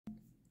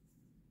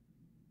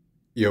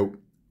Yo,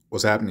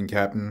 what's happening,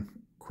 Captain?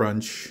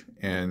 Crunch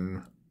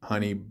and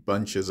honey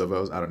bunches of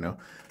O's. I don't know.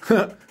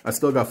 I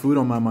still got food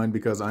on my mind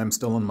because I'm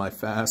still on my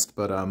fast.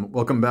 But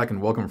welcome back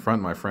and welcome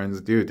front, my friends.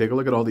 Dude, take a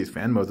look at all these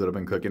fan modes that I've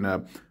been cooking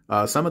up.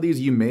 Some of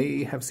these you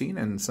may have seen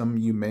and some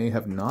you may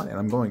have not. And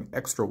I'm going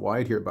extra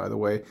wide here, by the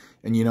way.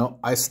 And you know,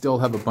 I still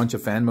have a bunch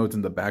of fan modes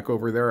in the back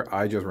over there.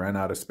 I just ran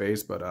out of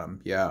space. But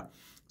yeah.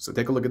 So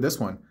take a look at this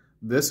one.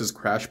 This is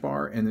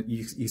Crashbar, and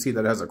you see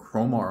that it has a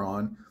Cromar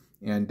on.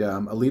 And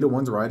Alita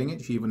one's riding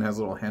it. She even has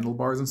little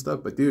handlebars and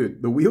stuff. But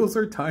dude, the wheels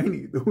are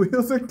tiny. The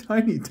wheels are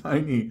tiny,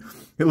 tiny.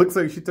 It looks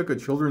like she took a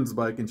children's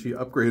bike and she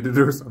upgraded it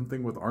or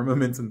something with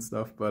armaments and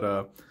stuff.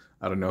 But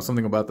I don't know.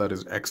 Something about that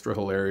is extra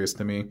hilarious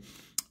to me.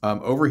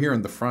 Over here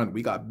in the front,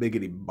 we got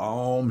Biggity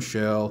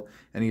Bombshell.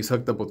 And he's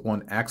hooked up with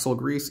one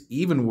Axelgrease,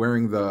 even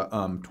wearing the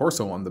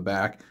torso on the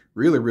back.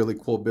 Really, really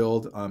cool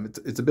build.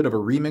 It's a bit of a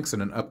remix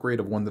and an upgrade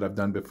of one that I've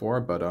done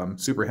before. But I'm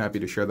super happy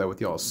to share that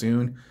with y'all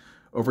soon.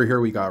 Over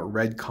here, we got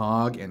Red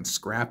Cog and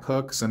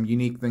Scraphook, some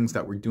unique things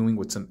that we're doing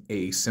with some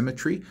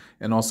asymmetry.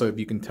 And also, if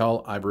you can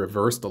tell, I've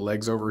reversed the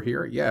legs over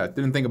here. Yeah,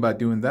 didn't think about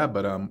doing that,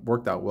 but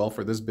worked out well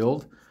for this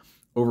build.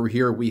 Over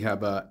here, we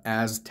have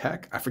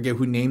Aztec. I forget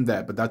who named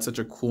that, but that's such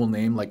a cool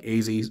name, like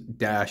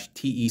AZ-TECH,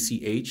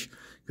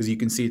 because you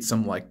can see it's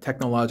some like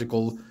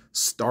technological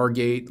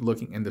Stargate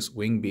looking, and this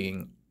wing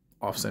being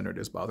off-centered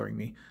is bothering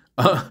me.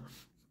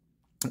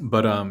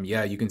 But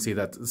yeah, you can see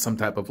that some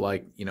type of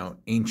like, you know,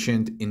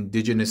 ancient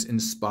indigenous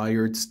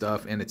inspired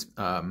stuff, and it's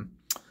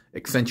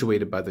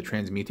accentuated by the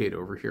transmutate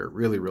over here.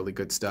 Really, really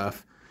good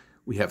stuff.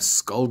 We have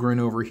Skullgrin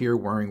over here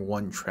wearing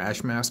one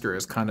Trashmaster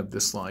as kind of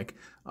this like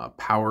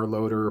power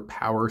loader,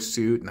 power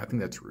suit, and I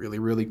think that's really,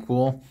 really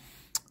cool.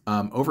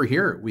 Over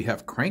here, we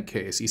have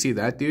Crankcase. You see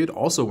that dude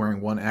also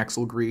wearing one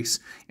Axelgrease,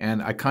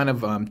 and I kind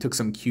of took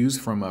some cues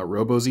from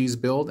RoboZ's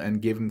build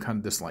and gave him kind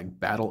of this like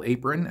battle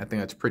apron. I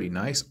think that's pretty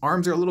nice.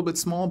 Arms are a little bit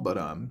small, but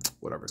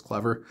whatever, it's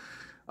clever.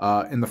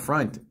 In the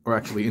front, or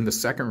actually in the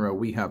second row,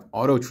 we have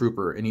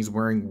Autotrooper, and he's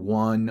wearing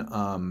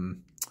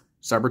one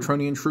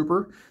Cybertronain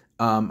Trooper.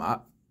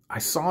 I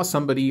saw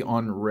somebody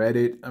on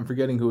Reddit, I'm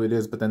forgetting who it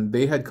is, but then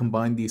they had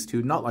combined these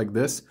two, not like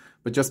this,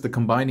 but just the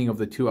combining of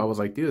the two. I was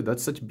like, dude,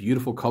 that's such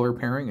beautiful color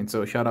pairing. And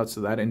so shout outs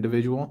to that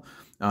individual.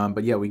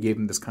 But yeah, we gave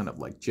him this kind of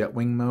like jet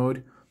wing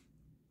mode.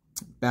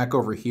 Back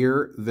over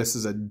here, this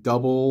is a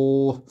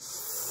double,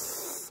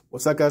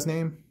 what's that guy's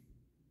name?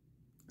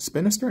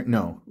 Spinister?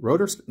 No.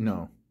 Rotor?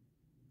 No.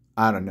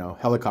 I don't know.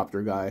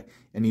 Helicopter guy.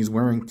 And he's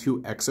wearing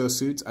two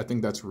Exo-Suits. I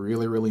think that's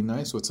really, really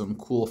nice with some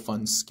cool,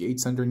 fun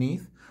skates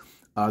underneath.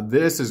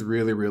 This is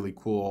really, really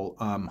cool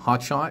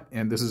hotshot,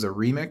 and this is a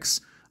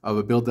remix of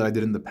a build that I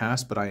did in the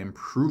past, but I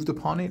improved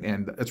upon it,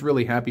 and it's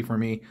really happy for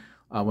me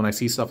when I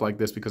see stuff like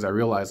this because I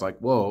realize, like,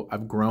 whoa,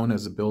 I've grown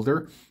as a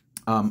builder.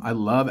 I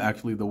love,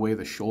 actually, the way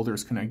the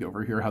shoulders connect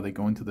over here, how they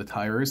go into the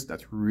tires.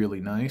 That's really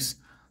nice.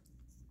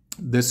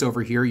 This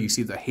over here, you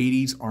see the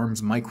Hades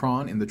Arms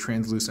Micron in the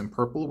translucent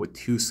purple with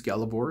two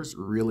Skelevors.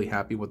 Really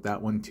happy with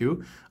that one,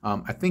 too.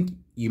 I think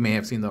you may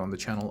have seen that on the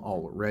channel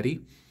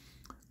already.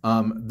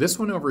 This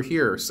one over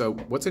here, so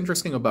what's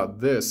interesting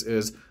about this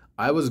is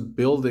I was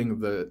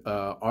building the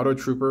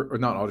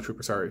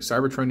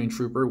Cybertronain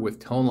Trooper with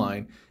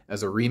Toneline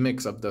as a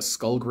remix of the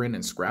Skullgrin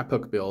and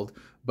Scraphook build,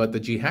 but the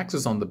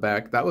G-Haxis on the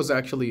back, that was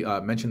actually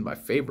mentioned by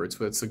favorites,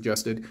 who had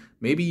suggested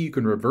maybe you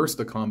can reverse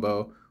the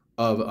combo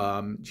of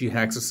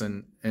G-Haxis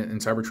and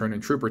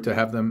Cybertronain Trooper to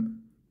have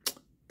them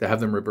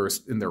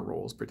reversed in their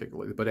roles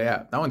particularly. But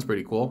yeah, that one's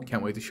pretty cool.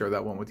 Can't wait to share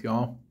that one with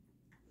y'all.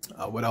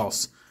 What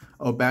else?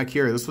 Oh, back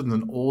here, this was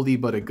an oldie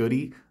but a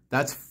goodie.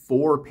 That's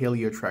 4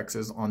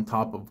 Paleotrexes on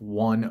top of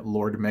one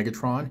Lord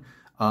Megatron.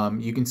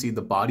 You can see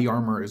the body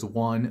armor is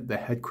one, the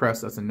head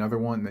crest, that's another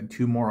one, and then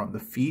 2 more on the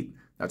feet.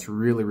 That's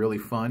really, really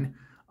fun.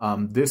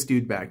 This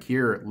dude back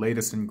here,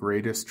 latest and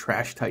greatest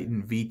Trash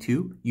Titan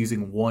V2,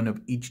 using one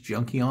of each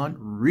Junkion.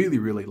 Really,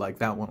 really like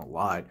that one a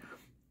lot.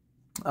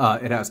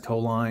 It has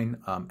Towline,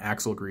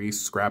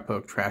 Axelgrease,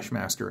 Scraphook,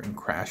 Trashmaster, and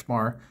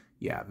Crashbar.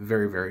 Yeah,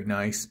 very, very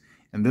nice.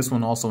 And this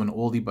one also an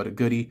oldie but a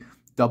goodie.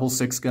 Double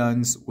 6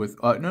 guns with,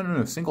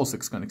 single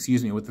 6 gun,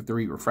 excuse me, with the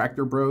 3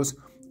 Refraktor bros.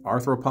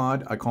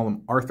 Arthropod, I call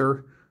him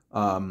Arthur,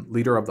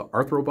 leader of the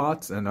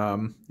Arthrobots.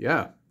 And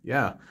yeah,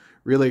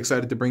 really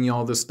excited to bring you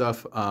all this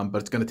stuff. But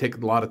it's going to take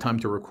a lot of time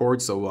to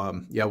record.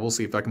 So yeah, we'll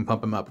see if I can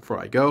pump them out before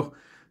I go.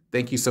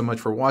 Thank you so much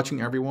for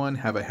watching, everyone.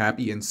 Have a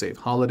happy and safe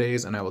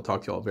holidays. And I will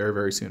talk to you all very,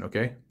 very soon,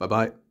 okay?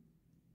 Bye-bye.